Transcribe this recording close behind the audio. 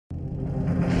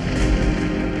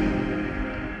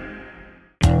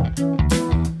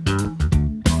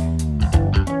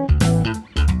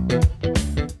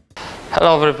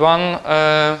Hello everyone,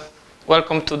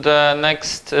 welcome to the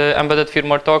next embedded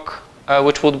firmware talk,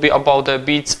 which would be about the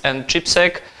BITS and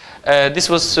CHIPSEC. This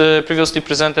was previously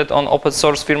presented on Open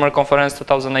Source Firmware Conference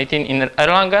 2018 in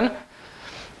Erlangen.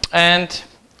 And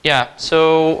yeah,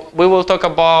 so we will talk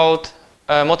about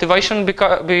motivation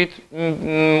behind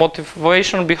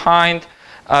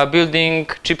building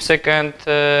CHIPSEC and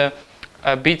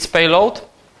BITS payload.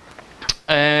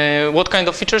 What kind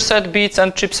of feature set BITS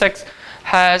and CHIPSEC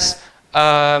has,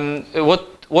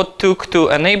 what took to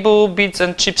enable BITS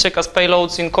and CHIPSEC as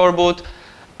payloads in coreboot,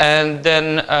 and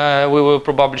then we will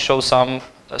probably show some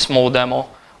small demo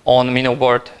on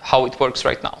MinnowBoard how it works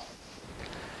right now.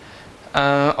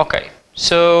 Okay,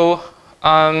 so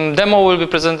demo will be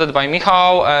presented by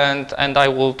Michał, and I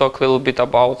will talk a little bit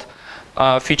about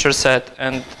feature set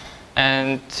and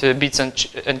BITS and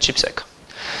CHIPSEC.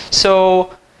 So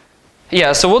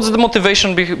yeah, so what's the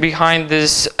motivation behind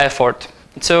this effort?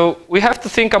 So we have to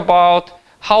think about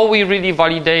how we really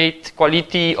validate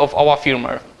quality of our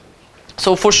firmware.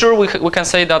 So for sure we can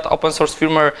say that open source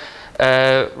firmware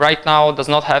right now does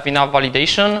not have enough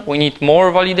validation. We need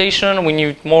more validation, we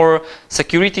need more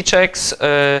security checks.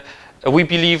 We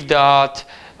believe that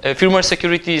firmware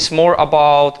security is more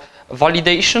about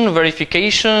validation,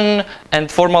 verification,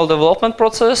 and formal development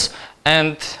process.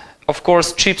 And of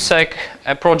course, CHIPSEC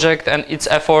project and its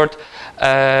effort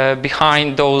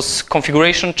behind those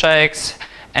configuration checks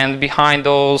and behind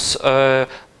those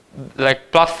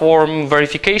like platform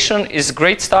verification is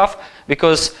great stuff,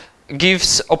 because it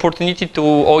gives opportunity to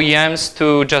OEMs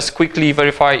to just quickly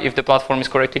verify if the platform is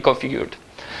correctly configured.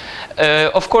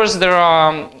 Of course, there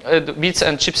are BITS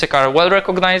and CHIPSEC are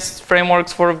well-recognized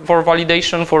frameworks for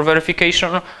validation, for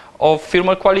verification of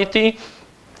firmware quality.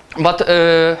 But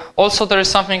also there is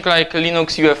something like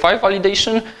Linux UEFI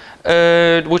validation,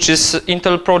 which is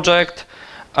Intel project.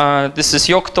 This is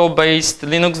Yocto-based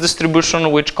Linux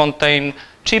distribution, which contain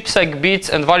CHIPSEC, BITS,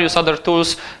 and various other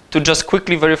tools to just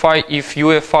quickly verify if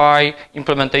UEFI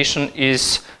implementation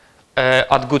is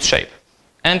at good shape.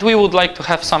 And we would like to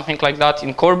have something like that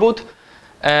in coreboot.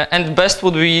 And best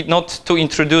would be not to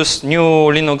introduce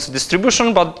new Linux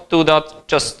distribution, but do that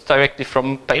just directly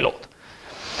from payload.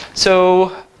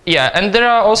 So yeah, and there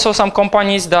are also some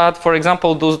companies that, for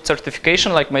example, do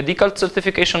certification like medical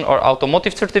certification or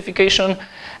automotive certification.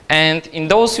 And in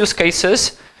those use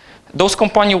cases, those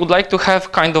companies would like to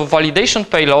have kind of validation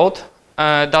payload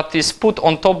that is put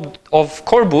on top of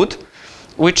coreboot,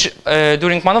 which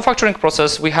during manufacturing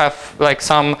process we have like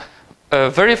some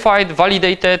verified,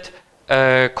 validated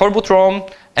coreboot ROM.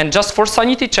 And just for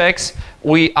sanity checks,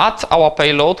 we add our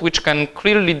payload, which can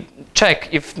clearly check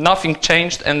if nothing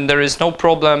changed and there is no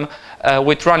problem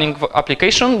with running the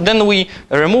application. Then we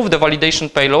remove the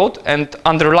validation payload and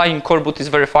underlying coreboot is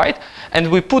verified. And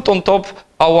we put on top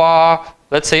our,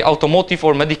 let's say, automotive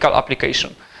or medical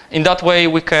application. In that way,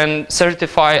 we can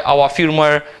certify our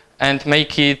firmware and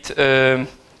make it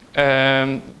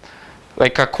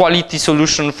like a quality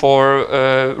solution for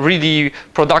really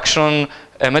production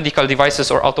medical devices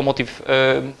or automotive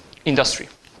industry.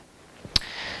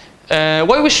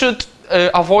 Why we should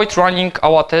avoid running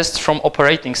our tests from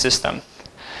operating system?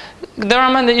 There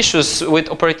are many issues with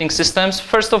operating systems.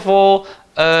 First of all,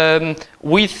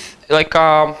 with like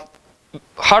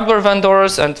hardware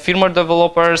vendors and firmware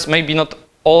developers, maybe not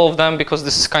all of them, because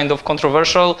this is kind of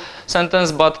controversial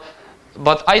sentence, but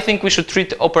I think we should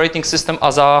treat the operating system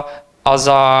as a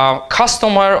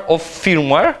customer of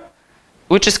firmware,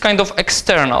 which is kind of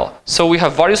external. So we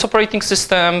have various operating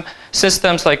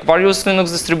systems like various Linux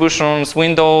distributions,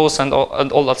 Windows, and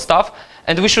all that stuff.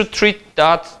 And we should treat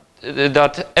that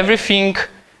everything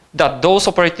that those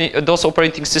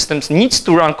operating systems needs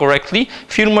to run correctly,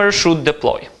 firmware should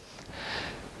deploy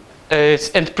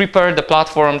and prepare the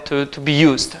platform to be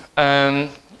used. And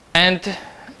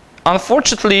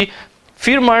unfortunately,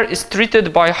 firmware is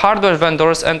treated by hardware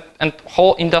vendors and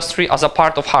whole industry as a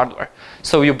part of hardware.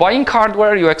 So you're buying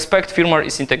hardware, you expect firmware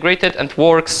is integrated and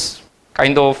works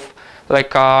kind of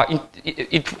like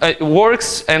it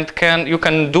works, and you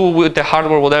can do with the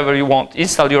hardware whatever you want.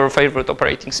 Install your favorite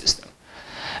operating system.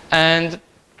 And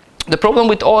the problem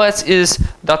with OS is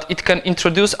that it can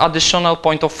introduce additional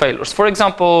point of failures. For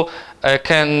example,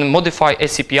 can modify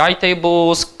ACPI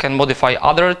tables, can modify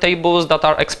other tables that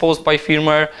are exposed by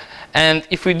firmware. And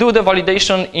if we do the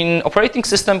validation in operating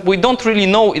system, we don't really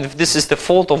know if this is the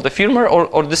fault of the firmware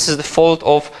or this is the fault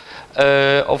of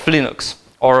Linux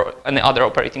or any other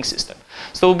operating system.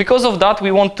 So because of that,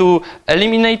 we want to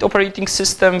eliminate operating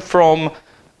system from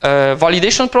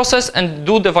validation process and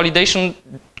do the validation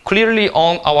clearly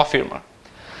on our firmware.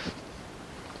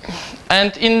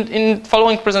 And in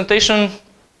following presentation,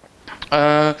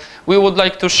 we would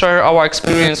like to share our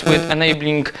experience with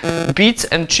enabling BITS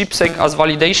and CHIPSEC as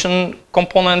validation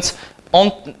components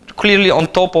clearly on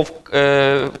top of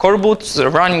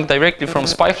coreboot, running directly from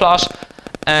SpyFlash,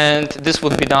 and this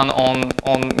would be done on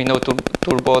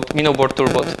MinnowBoard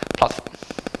Turbot platform.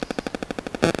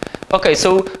 Okay,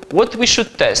 so what we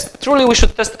should test? Truly, we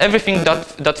should test everything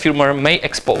that firmware may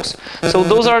expose. So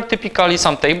those are typically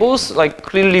some tables, like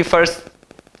clearly first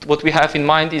what we have in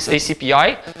mind is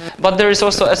ACPI, but there is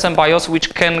also SMBIOS,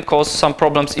 which can cause some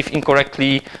problems if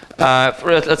incorrectly,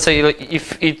 let's say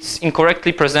if it's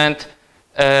incorrectly present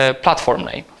platform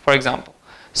name, for example.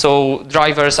 So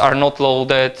drivers are not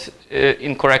loaded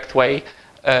in correct way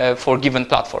for given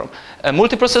platform.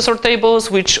 Multiprocessor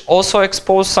tables, which also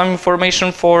expose some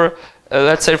information for,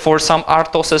 let's say for some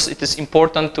RTOSes, it is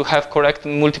important to have correct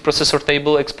multiprocessor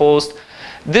table exposed.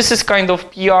 This is kind of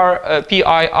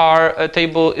PIR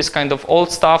table is kind of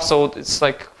old stuff, so it's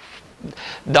like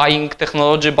dying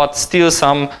technology, but still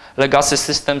some legacy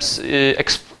systems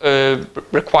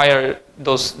require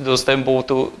those table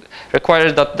to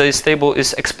require that this table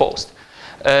is exposed.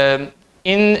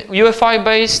 In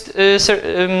UEFI-based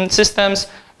systems,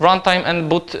 runtime and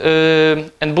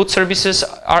boot services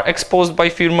are exposed by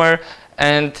firmware,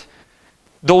 and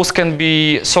those can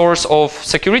be source of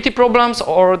security problems,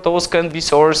 or those can be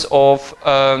source of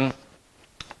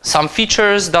some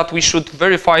features that we should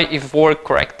verify if work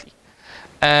correctly.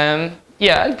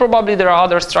 Yeah, and probably there are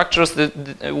other structures.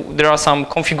 There are some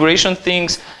configuration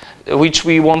things which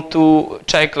we want to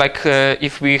check, like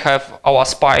if we have our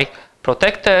SPI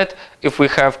protected, if we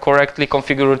have correctly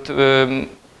configured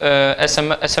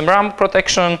SMRAM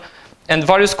protection, and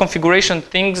various configuration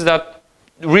things that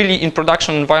really in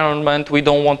production environment we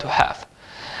don't want to have.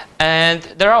 And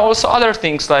there are also other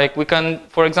things, like we can,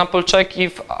 for example, check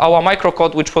if our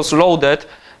microcode which was loaded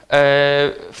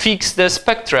fixed the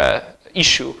Spectre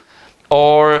issue,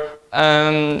 or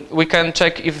we can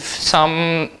check if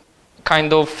some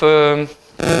kind of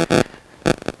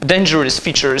dangerous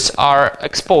features are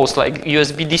exposed, like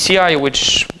USB DCI,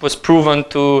 which was proven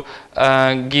to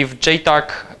give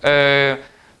JTAG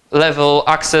level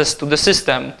access to the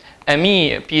system.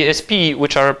 ME, PSP,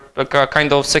 which are like a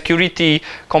kind of security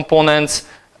components,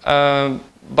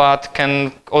 but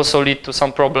can also lead to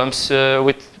some problems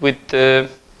with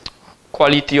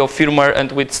quality of firmware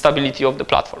and with stability of the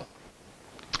platform.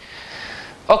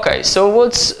 Okay, so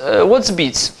what's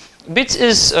BITS? BITS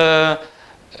is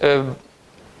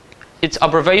it's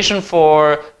abbreviation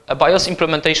for a BIOS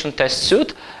implementation test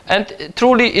suite, and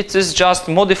truly it is just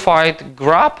modified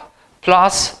grep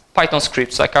plus Python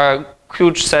scripts, like a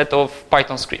huge set of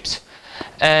Python scripts.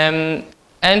 And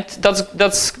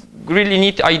that's really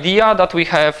neat idea that we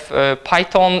have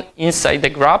Python inside the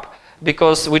grep,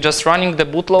 because we're just running the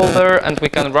bootloader and we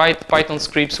can write Python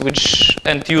scripts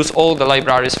and use all the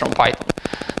libraries from Python.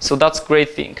 So that's a great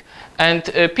thing. And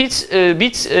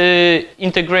BITS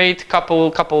integrate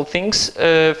couple things.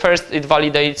 First, it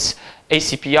validates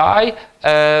ACPI,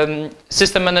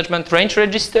 system management range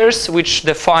registers, which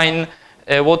define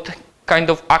what kind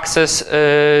of access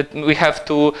we have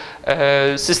to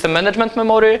system management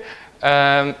memory.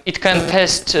 It can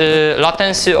test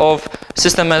latency of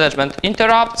system management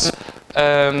interrupts.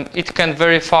 It can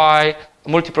verify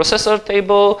multiprocessor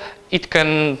table. It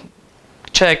can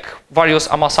check various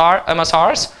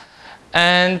MSRs.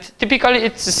 And typically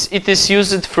it is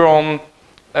used from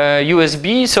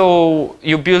USB, so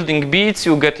you're building bits,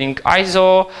 you're getting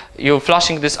ISO, you're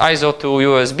flashing this ISO to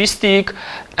USB stick,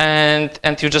 and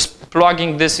you're just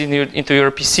plugging this into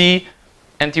your PC,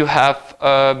 and you have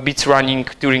bits running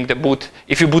during the boot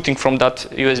if you're booting from that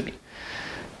USB.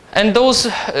 And those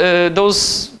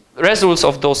results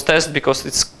of those tests, because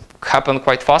it's happened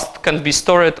quite fast, can be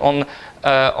stored on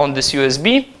this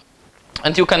USB,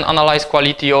 and you can analyze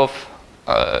quality of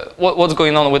what's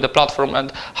going on with the platform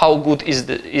and how good is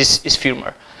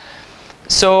firmware.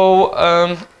 So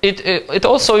it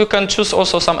also, you can choose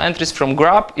also some entries from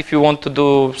grep if you want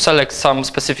to select some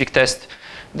specific test.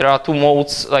 There are two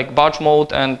modes, like batch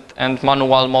mode and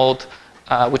manual mode,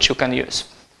 which you can use.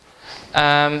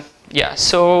 Yeah,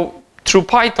 so through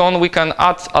Python we can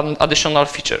add additional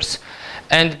features,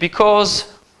 and because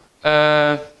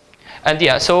and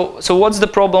yeah, so what's the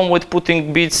problem with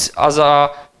putting bits as a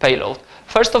payload?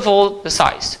 First of all, the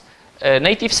size.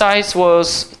 Native size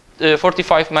was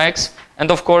 45 megs, and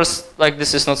of course, like,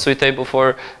 this is not suitable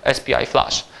for SPI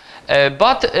flash.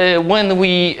 But when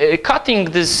we cutting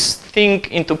this thing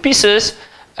into pieces,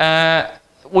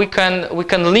 we can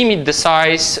limit the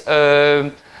size.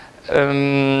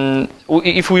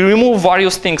 If we remove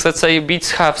various things, let's say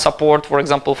bits have support, for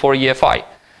example, for EFI.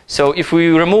 So if we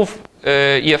remove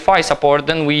EFI support,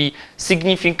 then we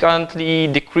significantly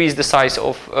decrease the size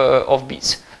of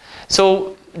bits.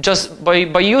 So just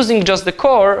by using just the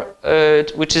core,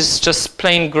 which is just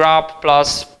plain grep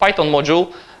plus Python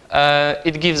module,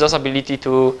 it gives us ability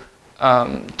to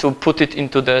put it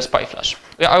into the SPI flash.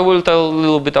 I will tell a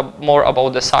little bit more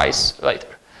about the size later.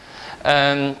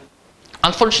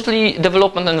 Unfortunately,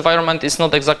 development environment is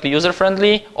not exactly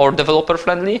user-friendly or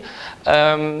developer-friendly,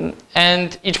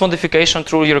 and each modification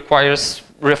truly requires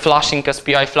reflashing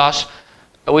SPI flash,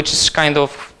 which is kind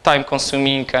of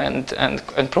time-consuming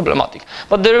and problematic.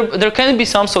 But there can be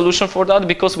some solution for that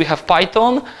because we have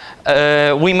Python.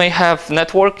 We may have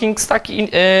networking stack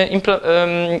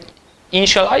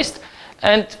initialized,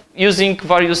 and using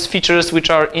various features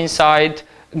which are inside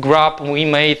grep, we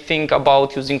may think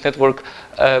about using network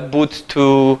boot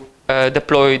to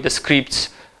deploy the scripts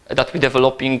that we're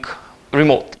developing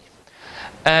remotely.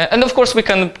 And of course, we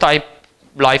can type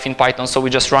live in Python, so we're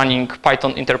just running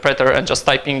Python interpreter and just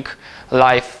typing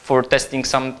live for testing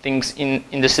some things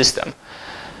in the system.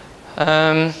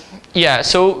 Yeah,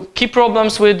 so key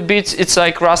problems with BITS, it's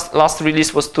like last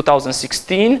release was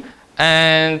 2016,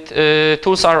 and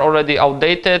tools are already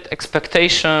outdated.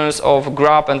 Expectations of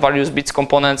grep and various BITS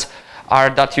components are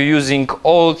that you're using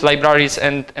old libraries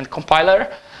and compiler,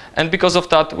 and because of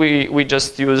that we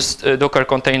just used a Docker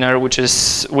container which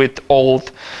is with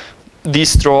old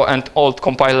distro and old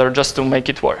compiler just to make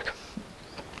it work.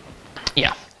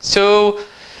 Yeah, so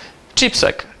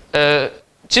CHIPSEC.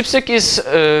 CHIPSEC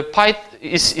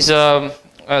is a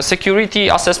security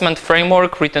assessment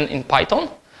framework written in Python.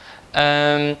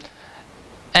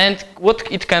 And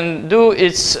what it can do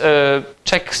is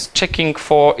checking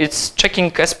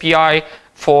SPI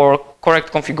for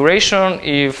correct configuration.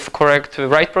 If correct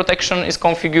write protection is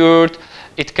configured,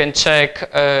 it can check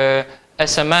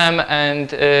SMM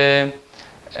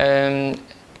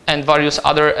and various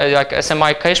other like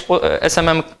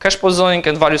SMM cache positioning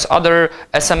and various other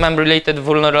SMM related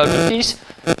vulnerabilities.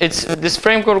 This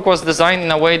framework was designed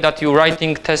in a way that you're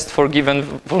writing test for given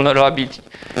vulnerability,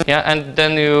 yeah, and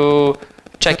then you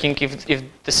checking if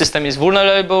the system is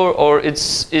vulnerable or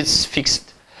it's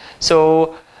fixed.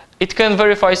 So it can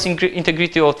verify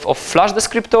integrity of flash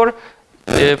descriptor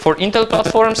for Intel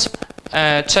platforms,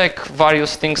 check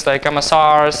various things like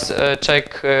MSRs,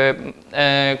 check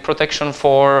protection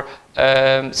for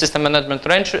system management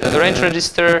range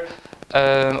register.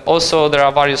 Also, there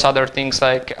are various other things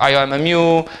like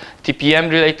IOMMU,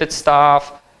 TPM related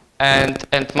stuff, and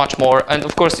much more. And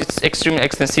of course, it's extremely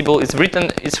extensible. It's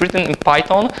written in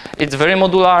Python. It's very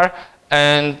modular.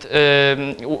 And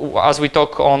as we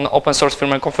talk on open source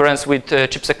firmware conference with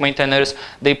CHIPSEC maintainers,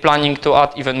 they're planning to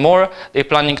add even more. They're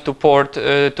planning to port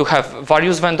to have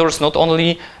various vendors, not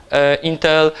only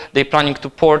Intel. They're planning to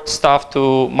port stuff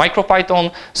to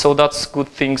MicroPython. So that's good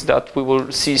things that we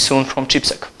will see soon from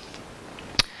CHIPSEC.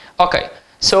 Okay,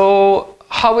 so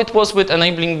how it was with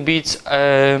enabling BITS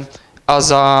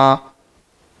as a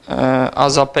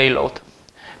payload.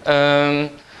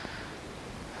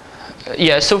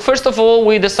 Yeah, so first of all,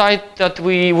 we decide that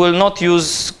we will not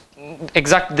use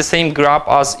exactly the same grep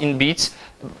as in BITS,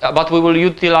 but we will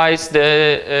utilize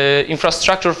the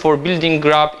infrastructure for building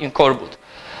grep in coreboot.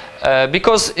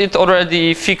 Because it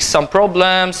already fixed some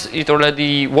problems, it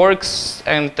already works,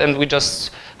 and we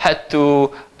just had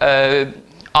to add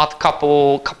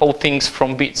couple things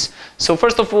from BITS. So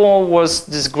first of all was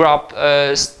this grep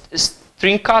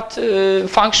string cut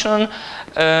function.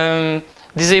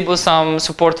 Disable some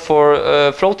support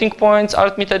for floating points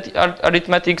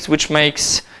arithmetics, which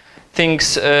makes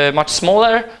things much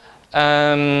smaller,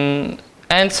 and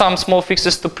some small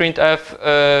fixes to printf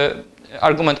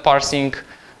argument parsing.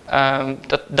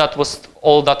 That was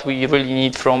all that we really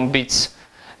need from BITS.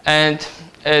 And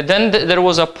then there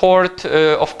was a port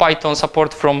of Python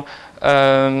support from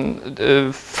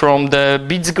the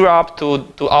BITS grep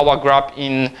to our grep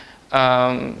in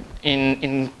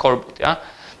coreboot. Yeah.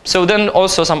 So then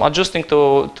also some adjusting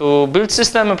to build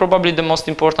system, and probably the most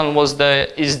important was the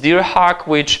isdir hack,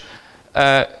 which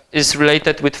is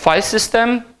related with file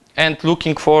system and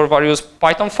looking for various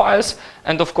Python files.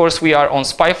 And of course we are on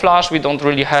SPI flash, we don't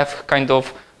really have kind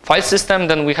of file system,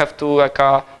 then we have to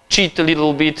cheat a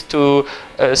little bit to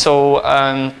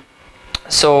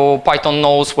so Python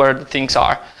knows where the things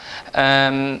are.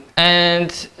 And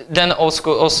then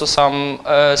also some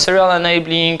serial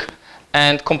enabling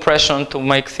and compression to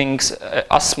make things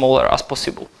as smaller as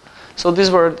possible. So these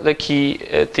were the key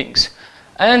things.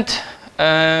 And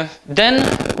then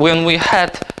when we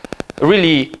had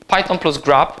really Python plus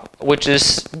grep, which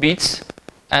is BITS,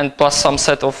 and plus some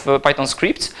set of Python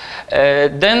scripts,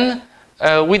 then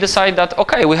we decide that,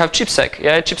 okay, we have CHIPSEC.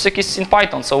 Yeah, CHIPSEC is in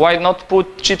Python, so why not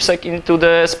put CHIPSEC into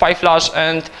the SPI flash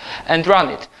and run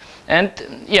it? And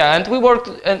yeah, and we worked,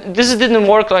 and this didn't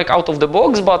work like out of the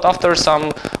box, but after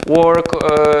some work,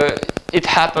 it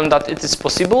happened that it is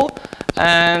possible.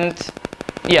 And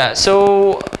yeah,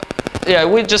 so yeah,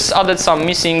 we just added some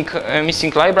missing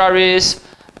libraries,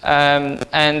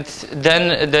 and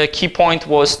then the key point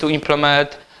was to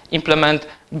implement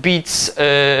BITS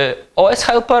OS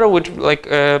helper, which like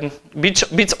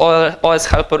BITS OS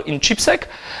helper in CHIPSEC.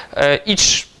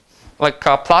 Each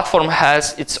platform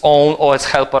has its own OS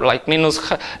helper. Like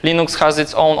Linux has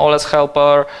its own OS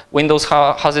helper. Windows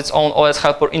has its own OS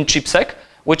helper in CHIPSEC,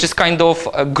 which is kind of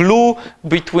a glue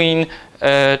between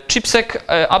CHIPSEC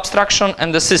abstraction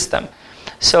and the system.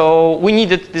 So we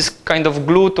needed this kind of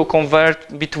glue to convert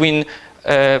between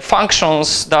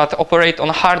functions that operate on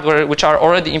hardware which are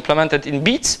already implemented in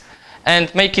BITS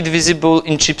and make it visible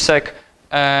in CHIPSEC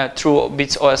through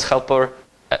BITS OS helper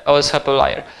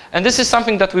layer. And this is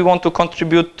something that we want to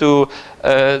contribute to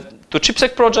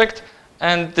CHIPSEC project,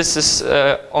 and this is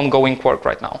ongoing work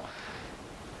right now.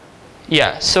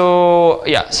 Yeah, so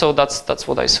that's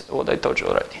what I told you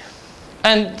already.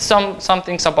 And some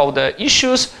things about the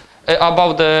issues,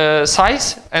 about the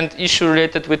size and issue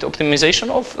related with optimization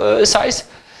of size.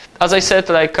 As I said,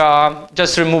 like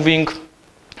just removing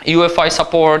UEFI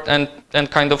support and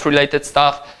kind of related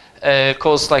stuff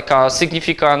caused like a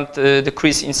significant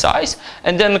decrease in size,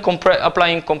 and then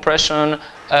applying compression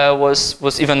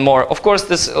was even more. Of course,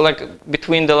 this like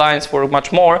between the lines were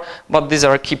much more, but these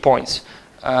are key points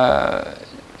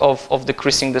of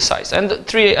decreasing the size. And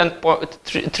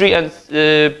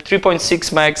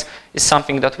 3.6 megs is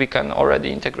something that we can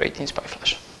already integrate in SPI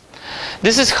Flash.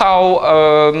 This is how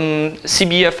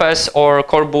CBFS or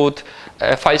coreboot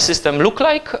file system look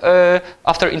like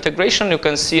after integration. You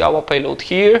can see our payload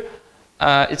here.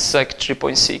 It's like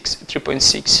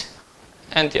 3.6,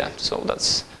 and yeah, so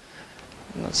that's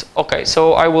okay.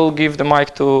 So I will give the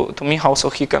mic to Michał so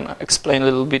he can explain a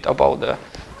little bit about the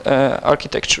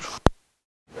architecture.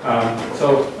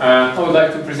 So I would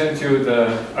like to present you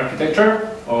the architecture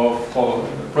of the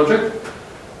project,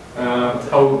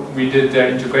 how we did the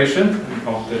integration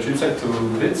of the CHIPSEC to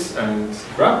BITS and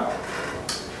graph.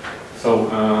 So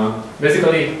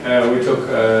basically we took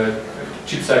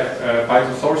CHIPSEC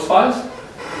Python source files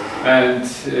and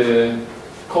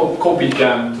copied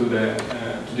them to the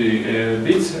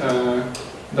BITS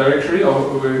directory,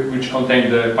 which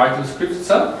contained the Python script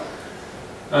itself,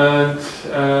 and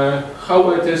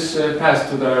how it is passed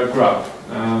to the graph.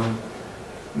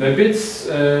 The BITS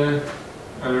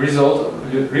result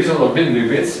of building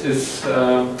BITS is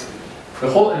the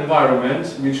whole environment,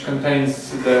 which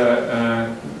contains the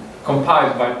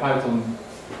compiled by Python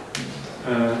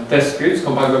test scripts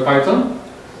compiled by Python,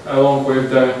 along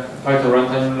with the Python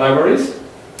runtime libraries,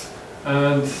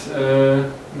 and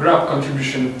graph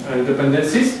contribution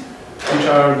dependencies, which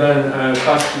are then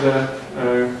passed to the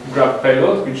graph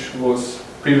payload, which was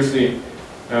previously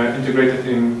integrated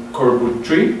in coreboot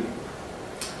 3.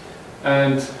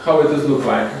 And how it does look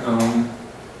like.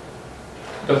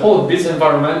 The whole BITS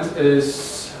environment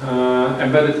is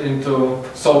embedded into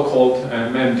so-called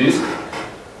mem disk,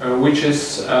 which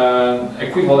is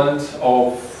equivalent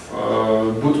of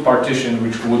boot partition,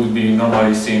 which would be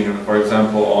normally seen, for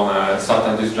example, on a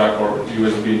SATA disk drive or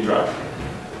USB drive.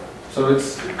 So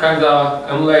it's kind of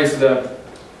emulates the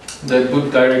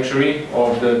boot directory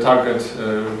of the target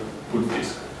boot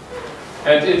disk.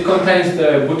 And it contains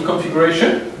the boot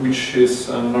configuration, which is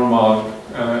a normal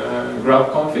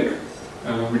graph config,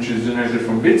 which is generated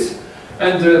from BITS,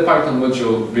 and the Python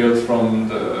module built from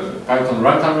the Python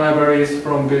runtime libraries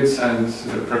from BITS and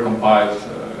the precompiled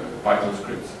Python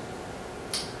scripts.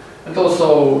 And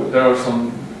also there are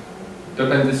some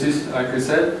dependencies, like I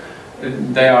said.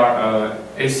 They are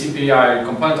ACPI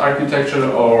component architecture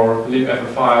or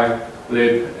libFFI,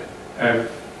 libFWM,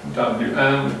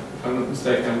 if I'm not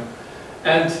mistaken.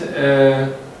 And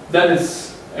that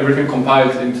is everything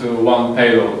compiled into one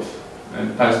payload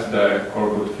and passed to the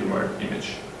coreboot firmware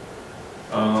image.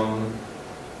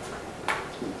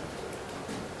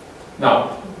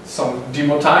 Now, some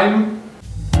demo time.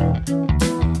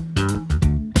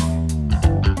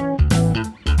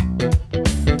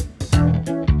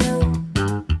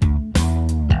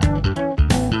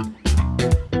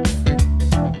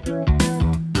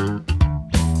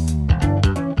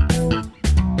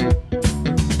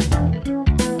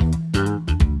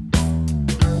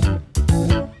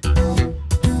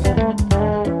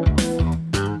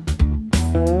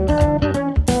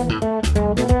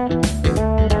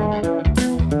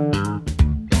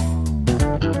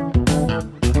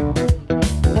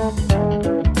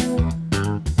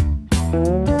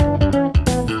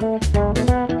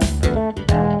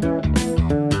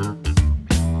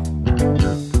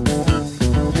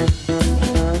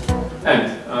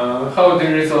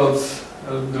 the results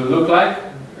do look like.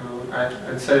 I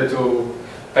decided to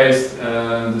paste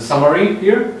the summary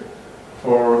here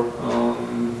for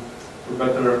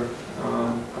better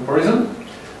comparison.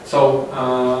 So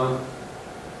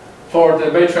for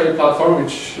the Bay-Trail platform,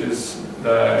 which is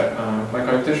the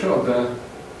microarchitecture of the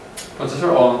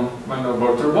processor on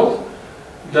MinnowBoard Turbot,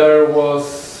 there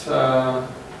was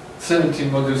 17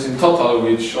 modules in total,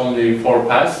 which only 4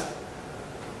 passed.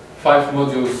 5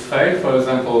 modules failed, for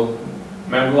example,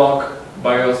 memlock,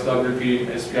 BIOS, WP,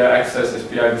 SPI access,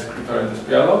 SPI descriptor, and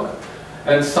SPI lock.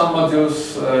 And some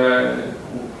modules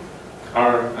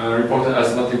are reported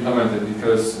as not implemented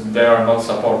because they are not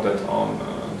supported on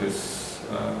this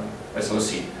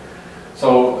SoC.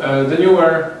 So the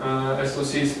newer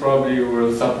SoCs probably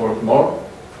will support more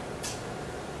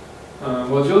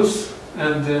modules,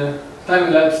 and the time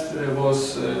elapsed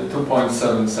was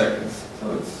 2.7 seconds,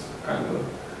 so it's kind of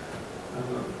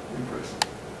impressive.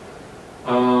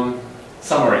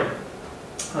 Summary.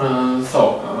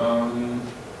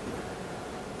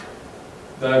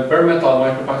 The bare metal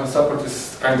MicroPython support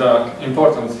is kind of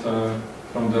important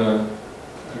from the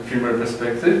firmware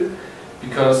perspective,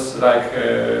 because, like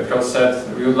Phil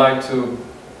said, we would like to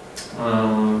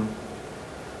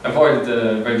avoid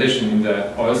the validation in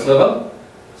the OS level.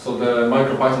 So the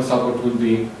MicroPython support will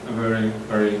be a very,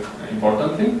 very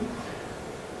important thing.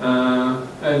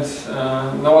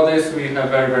 Nowadays we have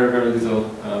very, very, very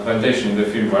little validation in the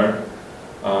firmware.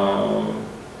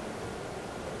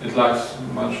 It lacks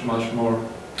much, much more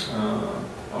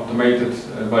automated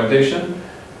validation,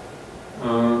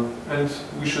 and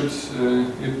we should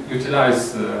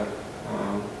utilize the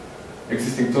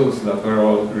existing tools that were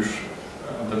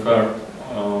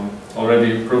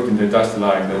already approved in the industry,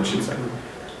 like the CHIPSEC.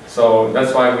 So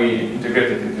that's why we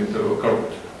integrated it into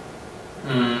coreboot.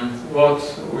 What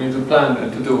we do plan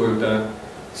to do with the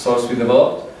source we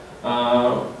developed.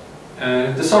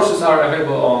 The sources are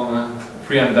available on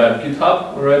free and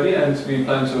GitHub already, and we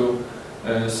plan to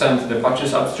send the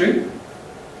patches upstream.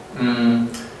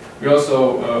 We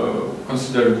also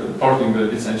considered porting the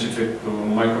BITS and CHIPSEC to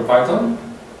MicroPython,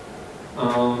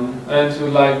 and we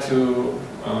would like to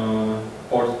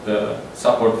port the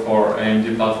support for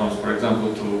AMD platforms, for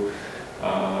example, to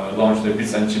launch the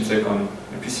BITS and CHIPSEC on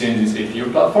the PC Engine's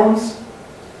APU platforms.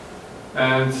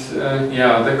 And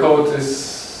yeah, the code is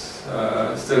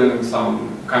still in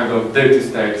some kind of dirty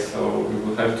state, so we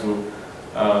will have to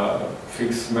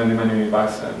fix many, many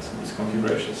bugs and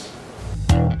misconfigurations.